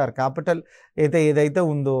ఇన్వెస్ట్మెంట్ ఆర్ క్యాపిటల్ ఏదైతే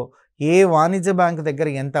ఉందో ఏ వాణిజ్య బ్యాంకు దగ్గర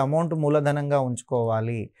ఎంత అమౌంట్ మూలధనంగా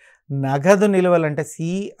ఉంచుకోవాలి, నగదు నిల్వలు అంటే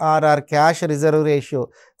సిఆర్ఆర్ క్యాష్ రిజర్వ్ రేషియో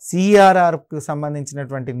సిఆర్ఆర్కు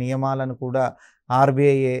సంబంధించినటువంటి నియమాలను కూడా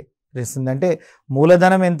ఆర్బీఐ ఇస్తుంది. అంటే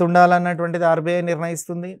మూలధనం ఎంత ఉండాలన్నటువంటిది ఆర్బీఐ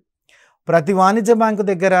నిర్ణయిస్తుంది. ప్రతి వాణిజ్య బ్యాంకు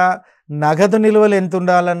దగ్గర నగదు నిల్వలు ఎంత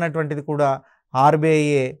ఉండాలన్నటువంటిది కూడా ఆర్బీఐ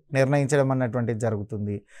నిర్ణయించడం అన్నటువంటిది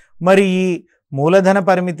జరుగుతుంది. మరి ఈ మూలధన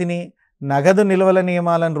పరిమితిని నగదు నిల్వల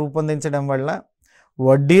నియమాలను రూపొందించడం వల్ల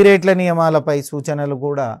వడ్డీ రేట్ల నియమాలపై సూచనలు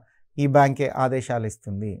కూడా ఈ బ్యాంకే ఆదేశాలు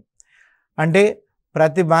ఇస్తుంది. అంటే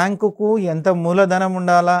ప్రతి బ్యాంకుకు ఎంత మూలధనం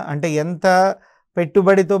ఉండాలా, అంటే ఎంత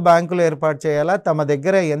పెట్టుబడితో బ్యాంకులు ఏర్పాటు చేయాలా, తమ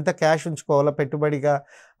దగ్గర ఎంత క్యాష్ ఉంచుకోవాలా పెట్టుబడిగా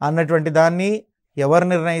అన్నటువంటి దాన్ని ఎవరు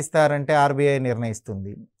నిర్ణయిస్తారంటే ఆర్బీఐ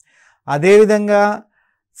నిర్ణయిస్తుంది. అదేవిధంగా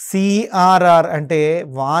సిఆర్ఆర్ అంటే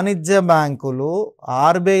వాణిజ్య బ్యాంకులు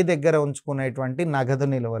ఆర్బీఐ దగ్గర ఉంచుకునేటువంటి నగదు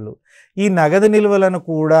నిల్వలు, ఈ నగదు నిల్వలను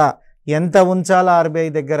కూడా ఎంత ఉంచాలా ఆర్బీఐ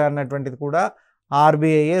దగ్గర అన్నటువంటిది కూడా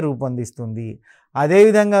ఆర్బీఐ రూపొందిస్తుంది.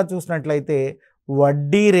 అదేవిధంగా చూసినట్లయితే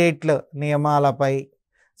వడ్డీ రేట్ల నియమాలపై,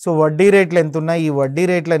 సో వడ్డీ రేట్లు ఎంత ఉన్నాయి, ఈ వడ్డీ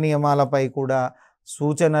రేట్ల నియమాలపై కూడా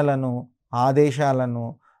సూచనలను ఆదేశాలను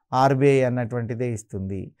ఆర్బీఐ అన్నటువంటిదే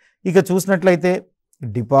ఇస్తుంది. ఇక చూసినట్లయితే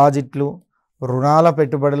డిపాజిట్లు రుణాల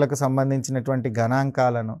పెట్టుబడులకు సంబంధించినటువంటి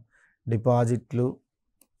గణాంకాలను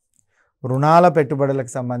రుణాల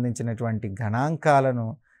పెట్టుబడులకు సంబంధించినటువంటి గణాంకాలను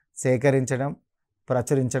సేకరించడం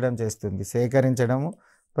ప్రచురించడం చేస్తుంది.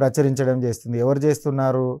 ఎవరు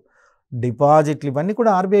చేస్తున్నారు? డిపాజిట్లు. ఇవన్నీ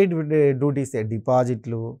కూడా ఆర్బీఐ డ్యూటీసే.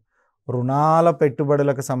 డిపాజిట్లు రుణాల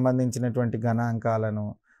పెట్టుబడులకు సంబంధించినటువంటి గణాంకాలను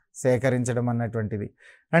సేకరించడం అన్నటువంటిది.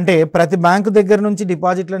 అంటే ప్రతి బ్యాంకు దగ్గర నుంచి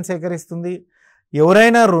డిపాజిట్లను సేకరిస్తుంది.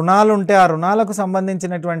 ఎవరైనా రుణాలు ఉంటే ఆ రుణాలకు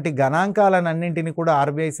సంబంధించినటువంటి గణాంకాలన్నింటినీ కూడా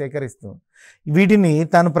ఆర్బీఐ సేకరిస్తుంది. వీటిని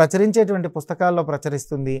తాను ప్రచురించేటువంటి పుస్తకాల్లో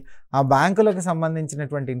ప్రచురిస్తుంది. ఆ బ్యాంకులకు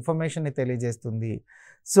సంబంధించినటువంటి ఇన్ఫర్మేషన్ని తెలియజేస్తుంది.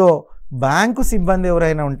 సో బ్యాంకు సిబ్బంది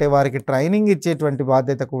ఎవరైనా ఉంటే వారికి ట్రైనింగ్ ఇచ్చేటువంటి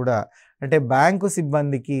బాధ్యత కూడా, అంటే బ్యాంకు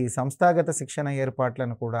సిబ్బందికి సంస్థాగత శిక్షణ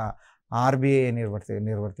ఏర్పాట్లను కూడా ఆర్బీఐ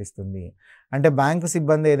నిర్వర్తిస్తుంది. అంటే బ్యాంకు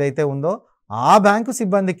సిబ్బంది ఏదైతే ఉందో ఆ బ్యాంకు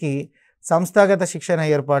సిబ్బందికి సంస్థాగత శిక్షణ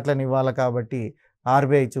ఏర్పాట్లను ఇవ్వాలి కాబట్టి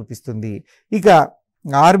ఆర్బీఐ చూపిస్తుంది. ఇక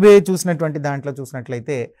ఆర్బీఐ చూసినటువంటి దాంట్లో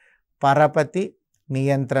చూసినట్లయితే పరపతి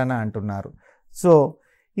నియంత్రణ అంటున్నారు. సో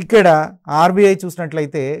ఇక్కడ ఆర్బీఐ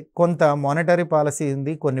చూసినట్లయితే కొంత మానిటరీ పాలసీ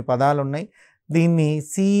ఉంది, కొన్ని పదాలు ఉన్నాయి. దీన్ని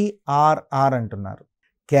సిఆర్ఆర్ అంటున్నారు,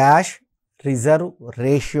 క్యాష్ రిజర్వ్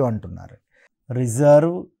రేషియో అంటున్నారు.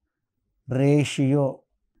 రిజర్వ్ రేషియో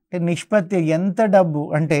నిష్పత్తి, ఎంత డబ్బు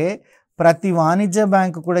అంటే ప్రతి వాణిజ్య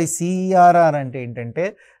బ్యాంకు కూడా ఈ సిఆర్ఆర్ అంటే ఏంటంటే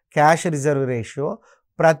క్యాష్ రిజర్వ్ రేషియో.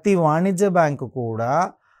 ప్రతి వాణిజ్య బ్యాంకు కూడా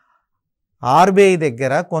ఆర్బీఐ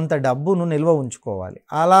దగ్గర కొంత డబ్బును నిల్వ ఉంచుకోవాలి.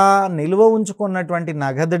 అలా నిల్వ ఉంచుకున్నటువంటి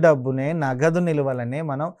నగదు నిల్వలనే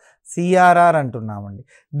మనం సిఆర్ఆర్ అంటున్నామండి.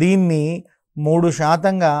 దీన్ని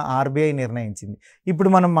 3% ఆర్బీఐ నిర్ణయించింది.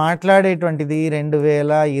 ఇప్పుడు మనం మాట్లాడేటువంటిది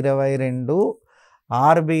 2022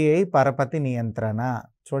 ఆర్బీఐ పరపతి నియంత్రణ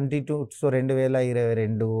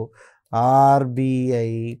 2022 ఆర్బీఐ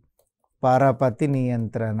పరపతి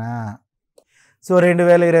నియంత్రణ. సో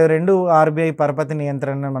 2022 ఆర్బీఐ పరపతి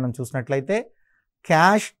నియంత్రణ మనం చూసినట్లయితే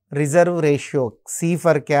cash reserve ratio, C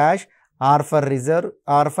for cash, are for reserve,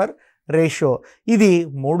 are for ratio ఇది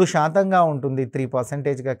 3% ఉంటుంది.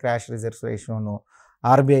 3%గా క్యాష్ రిజర్వ్స్ రేషియోను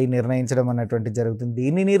ఆర్బీఐ నిర్ణయించడం అన్నటువంటి జరుగుతుంది.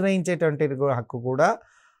 దీన్ని నిర్ణయించేటువంటి హక్కు కూడా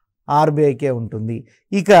ఆర్బీఐకే ఉంటుంది.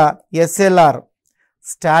 ఇక ఎస్ఎల్ఆర్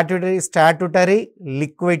స్టాట్యుటరీ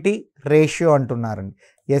లిక్విడిటీ రేషియో అంటున్నారండి.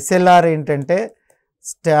 ఎస్ఎల్ఆర్ ఏంటంటే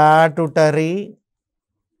స్టాట్యుటరీ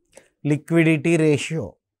లిక్విడిటీ రేషియో.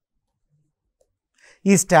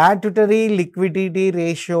 ఈ స్టాట్యుటరీ లిక్విడిటీ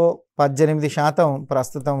రేషియో 18%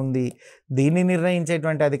 ప్రస్తుతం ఉంది. దీన్ని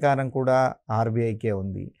నిర్ణయించేటువంటి అధికారం కూడా ఆర్బీఐకే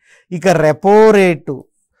ఉంది. ఇక repo rate,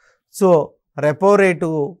 so repo rate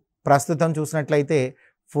ప్రస్తుతం చూసినట్లయితే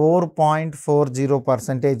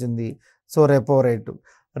 4.40% ఉంది. So repo rate.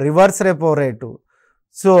 Reverse repo rate,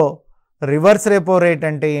 so reverse repo rate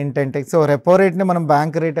అంటే ఏంటంటే, సో రెపో రేట్ని మనం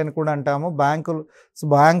బ్యాంక్ రేట్ అని కూడా అంటాము.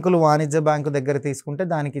 బ్యాంకులు వాణిజ్య బ్యాంకు దగ్గర తీసుకుంటే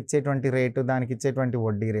దానికి ఇచ్చేటువంటి రేటు, దానికి ఇచ్చేటువంటి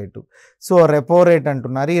వడ్డీ రేటు, సో రెపో రేట్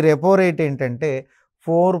అంటున్నారు. ఈ రెపో రేట్ ఏంటంటే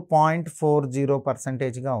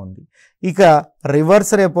 4.40%గా ఉంది. ఇక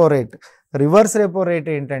reverse repo rate, reverse repo rate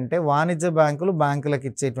ఏంటంటే వాణిజ్య బ్యాంకులకు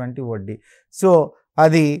ఇచ్చేటువంటి వడ్డీ, సో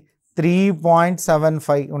అది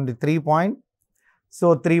 3.75 ఉంది.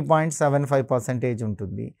 3.75%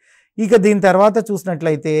 ఉంటుంది. ఇక దీని తర్వాత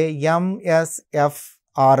చూసినట్లయితే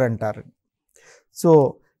ఎంఎస్ఎఫ్ఆర్ అంటారు. సో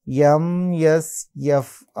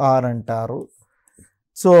ఎంఎస్ఎఫ్ఆర్ అంటారు.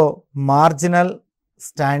 So marginal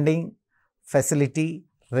standing facility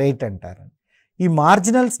rate అంటారు. ఈ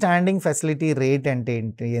మార్జినల్ స్టాండింగ్ ఫెసిలిటీ రేట్ అంటే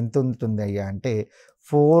ఎంత ఉంటుంది అయ్యా అంటే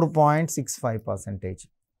 4.65%.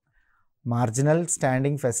 Marginal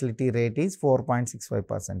standing facility rate is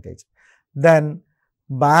 4.65%. Then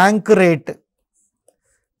bank rate,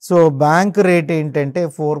 so bank rate ఏంటంటే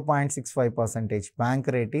 4.65%. Bank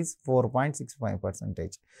rate is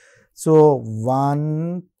 4.65%. సో 1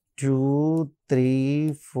 2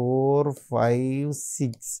 3 4 5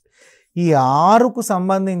 6 ఈ 6కు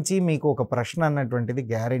సంబంధించి మీకు ఒక ప్రశ్న అన్నటువంటిది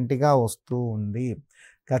గ్యారెంటీగా వస్తూ ఉంది.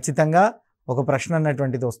 ఖచ్చితంగా ఒక ప్రశ్న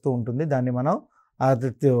అన్నటువంటిది వస్తూ ఉంటుంది. దాన్ని మనం అది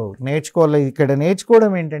నేర్చుకోవాలి. ఇక్కడ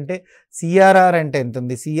నేర్చుకోవడం ఏంటంటే సిఆర్ఆర్ అంటే ఎంత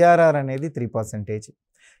ఉంది. సిఆర్ఆర్ అనేది 3%.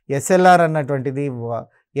 ఎస్ఎల్ఆర్ అన్నటువంటిది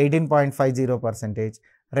 18.50%.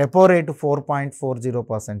 Repo rate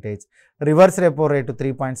 4.40%. Reverse repo rate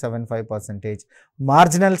 3.75%.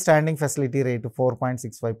 Marginal standing facility rate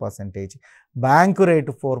 4.65%. Bank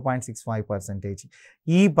rate 4.65%.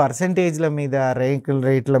 ఈ పర్సంటేజ్ల మీద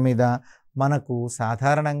రేట్ల మీద మనకు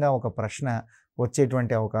సాధారణంగా ఒక ప్రశ్న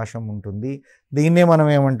వచ్చేటువంటి అవకాశం ఉంటుంది. దీన్నే మనం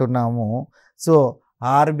ఏమంటున్నాము, సో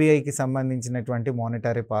ఆర్బీఐకి సంబంధించినటువంటి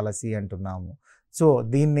మానిటరీ పాలసీ అంటున్నాము. సో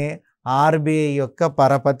దీన్నే ఆర్బీఐ యొక్క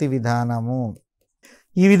పరపతి విధానము.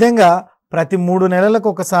 ఈ విధంగా ప్రతి 3 నెలలకు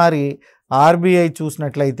ఒకసారి ఆర్బీఐ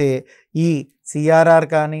చూసినట్లయితే ఈ సిఆర్ఆర్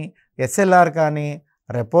కానీ ఎస్ఎల్ఆర్ కానీ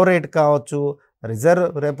రెపో రేట్ కావచ్చు,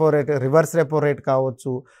 రివర్స్ రెపో రేట్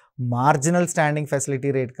కావచ్చు, మార్జినల్ స్టాండింగ్ ఫెసిలిటీ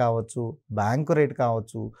రేట్ కావచ్చు, బ్యాంకు రేట్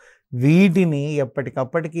కావచ్చు, వీటిని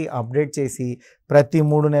ఎప్పటికప్పటికి అప్డేట్ చేసి ప్రతి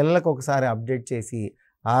 3 నెలలకు ఒకసారి అప్డేట్ చేసి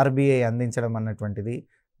ఆర్బీఐ అందించడం అన్నటువంటిది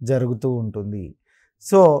జరుగుతూ ఉంటుంది.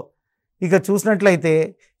 సో ఇక చూసినట్లయితే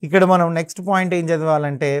ఇక్కడ మనం నెక్స్ట్ పాయింట్ ఏం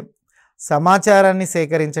చదవాలంటే సమాచారాన్ని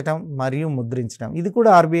సేకరించడం మరియు ముద్రించడం. ఇది కూడా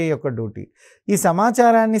ఆర్బీఐ యొక్క డ్యూటీ. ఈ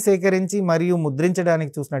సమాచారాన్ని సేకరించి మరియు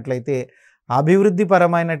ముద్రించడానికి చూసినట్లయితే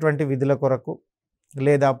అభివృద్ధిపరమైనటువంటి విధుల కొరకు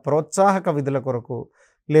లేదా ప్రోత్సాహక విధుల కొరకు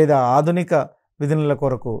లేదా ఆధునిక విధుల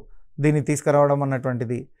కొరకు దీన్ని తీసుకురావడం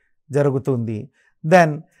అన్నటువంటిది జరుగుతుంది.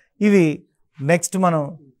 దెన్ ఇవి నెక్స్ట్ మనం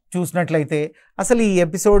చూసినట్లయితే అసలు ఈ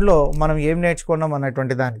ఎపిసోడ్లో మనం ఏం నేర్చుకున్నాం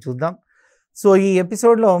అన్నటువంటి దాన్ని చూద్దాం. సో ఈ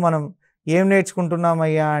ఎపిసోడ్లో మనం ఏం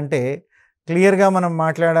నేర్చుకుంటున్నామయ్యా అంటే క్లియర్గా మనం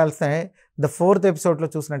మాట్లాడాల్సిన ద 4th ఎపిసోడ్లో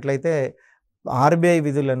చూసినట్లయితే ఆర్బీఐ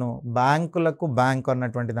విధులను బ్యాంకులకు బ్యాంక్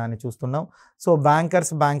అన్నటువంటి దాన్ని చూస్తున్నాం. సో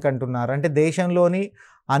బ్యాంకర్స్ బ్యాంక్ అంటున్నారు అంటే దేశంలోని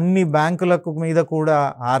అన్ని బ్యాంకులకు మీద కూడా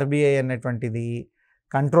ఆర్బీఐ అన్నటువంటిది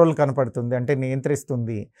కంట్రోల్ కనపడుతుంది, అంటే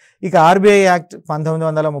నియంత్రిస్తుంది. ఇక ఆర్బీఐ యాక్ట్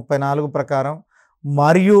 1934 ప్రకారం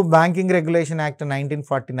మరియు బ్యాంకింగ్ రెగ్యులేషన్ యాక్ట్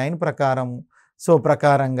 1949 ప్రకారం సో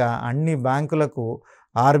ప్రకారంగా అన్ని బ్యాంకులకు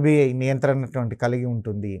ఆర్బీఐ నియంత్రణ కలిగి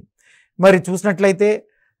ఉంటుంది. మరి చూసినట్లయితే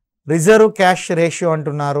రిజర్వ్ క్యాష్ రేషియో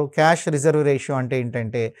అంటున్నారు. క్యాష్ రిజర్వ్ రేషియో అంటే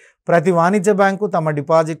ఏంటంటే ప్రతి వాణిజ్య బ్యాంకు తమ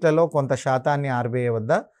డిపాజిట్లలో కొంత శాతాన్ని ఆర్బీఐ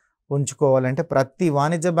వద్ద ఉంచుకోవాలంటే ప్రతి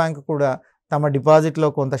వాణిజ్య బ్యాంకు కూడా తమ డిపాజిట్లో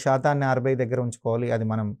కొంత శాతాన్ని ఆర్బీఐ దగ్గర ఉంచుకోవాలి. అది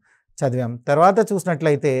మనం చదివాం. తర్వాత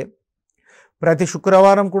చూసినట్లయితే ప్రతి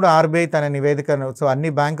శుక్రవారం కూడా ఆర్బీఐ తన నివేదికను, సో అన్ని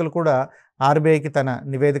బ్యాంకులు కూడా ఆర్బీఐకి తన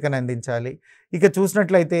నివేదికను అందించాలి. ఇక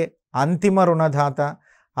చూసినట్లయితే అంతిమ రుణదాత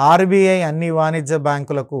ఆర్బీఐ అన్ని వాణిజ్య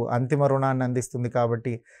బ్యాంకులకు అంతిమ రుణాన్ని అందిస్తుంది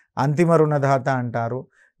కాబట్టి అంతిమ రుణదాత అంటారు.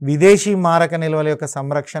 విదేశీ మారక నిల్వల యొక్క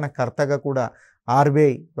సంరక్షణ కర్తగా కూడా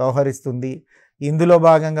ఆర్బీఐ వ్యవహరిస్తుంది. ఇందులో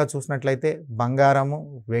భాగంగా చూసినట్లయితే బంగారము,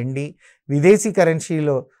 వెండి, విదేశీ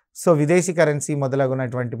కరెన్సీలో విదేశీ కరెన్సీ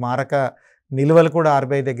మొదలగునటువంటి మారక నిల్వలు కూడా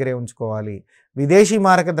ఆర్బీఐ దగ్గరే ఉంచుకోవాలి. విదేశీ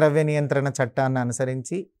మారక ద్రవ్య నియంత్రణ చట్టాన్ని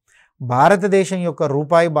అనుసరించి భారతదేశం యొక్క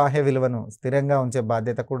రూపాయి బాహ్య విలువను స్థిరంగా ఉంచే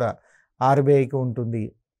బాధ్యత కూడా ఆర్బీఐకి ఉంటుంది.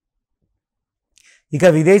 ఇక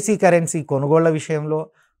విదేశీ కరెన్సీ కొనుగోళ్ల విషయంలో,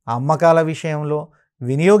 అమ్మకాల విషయంలో,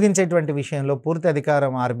 వినియోగించేటువంటి విషయంలో పూర్తి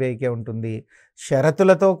అధికారం ఆర్బీఐకే ఉంటుంది.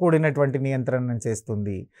 షరతులతో కూడినటువంటి నియంత్రణను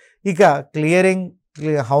చేస్తుంది. ఇక క్లియరింగ్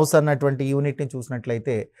హౌస్ అన్నటువంటి యూనిట్ని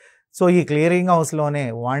చూసినట్లయితే ఈ క్లియరింగ్ హౌస్లోనే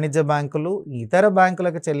వాణిజ్య బ్యాంకులు ఇతర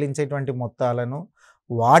బ్యాంకులకు చెల్లించేటువంటి మొత్తాలను,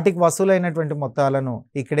 వాటికి వసూలైనటువంటి మొత్తాలను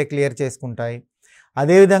ఇక్కడే క్లియర్ చేసుకుంటాయి.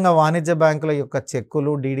 అదేవిధంగా వాణిజ్య బ్యాంకుల యొక్క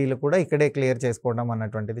చెక్కులు, డీడీలు కూడా ఇక్కడే క్లియర్ చేసుకోవడం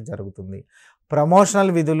అన్నటువంటిది జరుగుతుంది.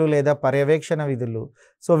 ప్రమోషనల్ విధులు లేదా పర్యవేక్షణ విధులు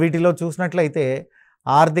వీటిలో చూసినట్లయితే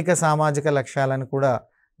ఆర్థిక సామాజిక లక్ష్యాలను కూడా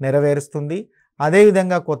నెరవేరుస్తుంది.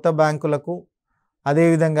 అదేవిధంగా కొత్త బ్యాంకులకు,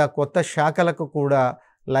 అదేవిధంగా కొత్త శాఖలకు కూడా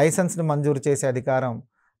లైసెన్స్ని మంజూరు చేసే అధికారం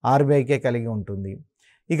ఆర్బీఐకే కలిగి ఉంటుంది.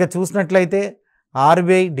 ఇక చూసినట్లయితే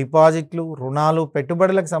ఆర్బీఐ డిపాజిట్లు, రుణాలు,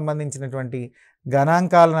 పెట్టుబడులకు సంబంధించినటువంటి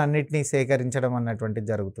గణాంకాలను అన్నింటినీ సేకరించడం అన్నటువంటిది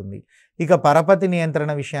జరుగుతుంది. ఇక పరపతి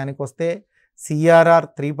నియంత్రణ విషయానికి వస్తే సిఆర్ఆర్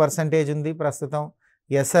 3% ఉంది ప్రస్తుతం,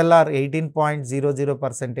 ఎస్ఎల్ఆర్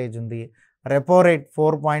 18.00% ఉంది, రెపో రేట్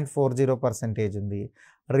 4.40% ఉంది,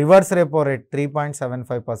 రివర్స్ రెపో రేట్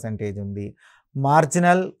 3.75% ఉంది,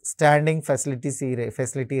 మార్జినల్ స్టాండింగ్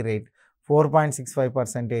ఫెసిలిటీ రేట్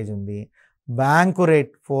 4.65% ఉంది, బ్యాంకు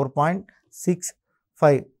రేట్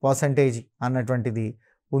 4.65% అన్నటువంటిది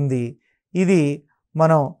ఉంది. ఇది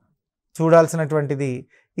మనం చూడాల్సినటువంటిది.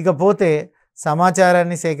 ఇకపోతే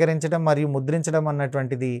సమాచారాన్ని సేకరించడం మరియు ముద్రించడం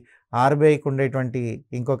అన్నటువంటిది ఆర్బీఐకి ఉండేటువంటి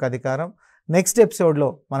ఇంకొక అధికారం. నెక్స్ట్ ఎపిసోడ్లో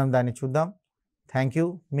మనం దాన్ని చూద్దాం. Thank you.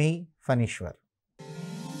 మీ ఫణీశ్వర్.